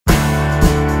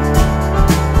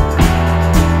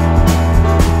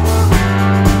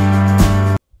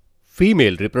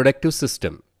Female reproductive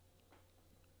system.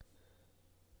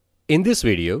 In this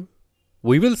video,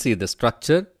 we will see the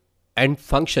structure and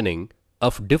functioning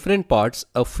of different parts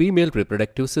of female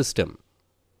reproductive system.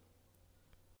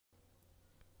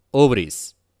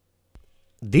 Ovaries.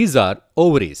 These are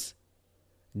ovaries.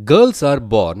 Girls are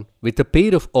born with a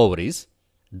pair of ovaries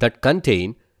that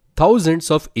contain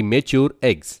thousands of immature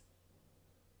eggs.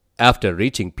 After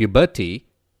reaching puberty,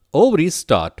 ovaries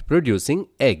start producing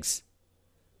eggs.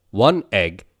 One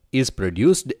egg is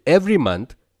produced every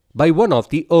month by one of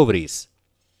the ovaries.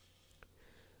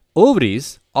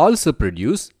 Ovaries also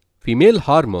produce female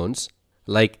hormones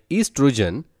like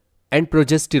estrogen and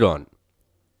progesterone.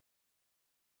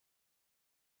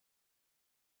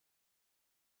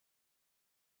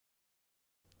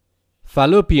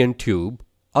 Fallopian tube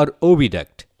or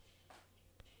oviduct.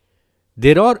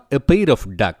 There are a pair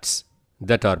of ducts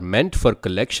that are meant for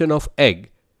collection of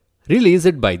egg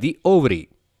released by the ovary.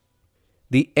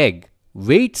 The egg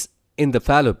waits in the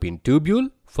fallopian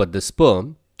tubule for the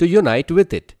sperm to unite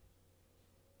with it.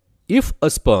 If a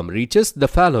sperm reaches the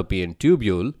fallopian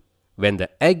tubule when the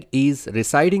egg is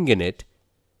residing in it,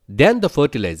 then the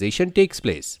fertilization takes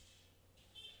place.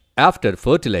 After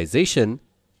fertilization,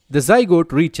 the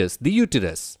zygote reaches the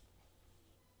uterus.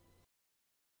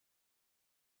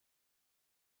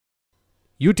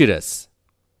 Uterus.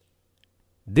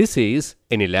 This is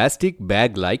an elastic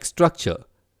bag-like structure.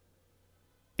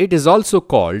 It is also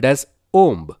called as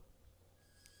womb.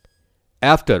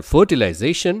 After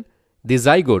fertilization, the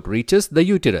zygote reaches the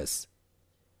uterus.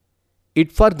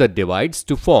 It further divides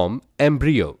to form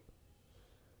embryo.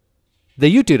 The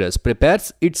uterus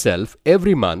prepares itself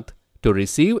every month to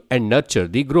receive and nurture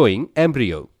the growing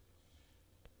embryo.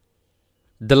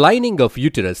 The lining of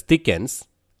uterus thickens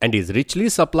and is richly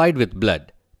supplied with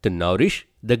blood to nourish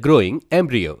the growing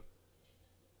embryo.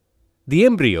 The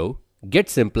embryo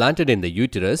gets implanted in the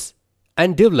uterus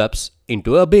and develops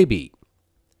into a baby.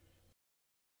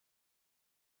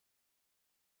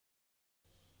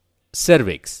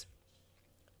 Cervix.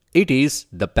 It is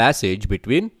the passage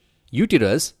between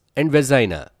uterus and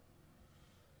vagina.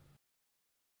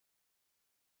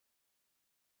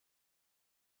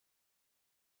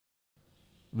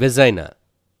 Vagina.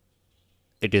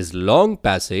 It is long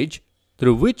passage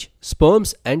through which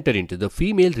sperms enter into the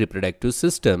female reproductive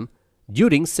system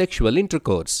during sexual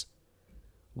intercourse.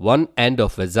 One end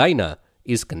of vagina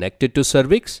is connected to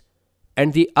cervix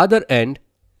and the other end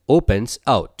opens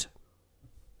out.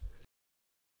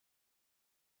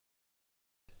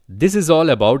 This is all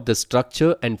about the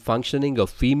structure and functioning of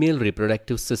female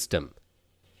reproductive system.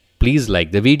 Please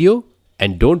like the video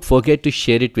and don't forget to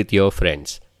share it with your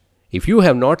friends. If you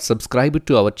have not subscribed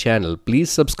to our channel, please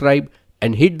subscribe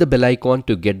and hit the bell icon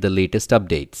to get the latest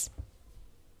updates.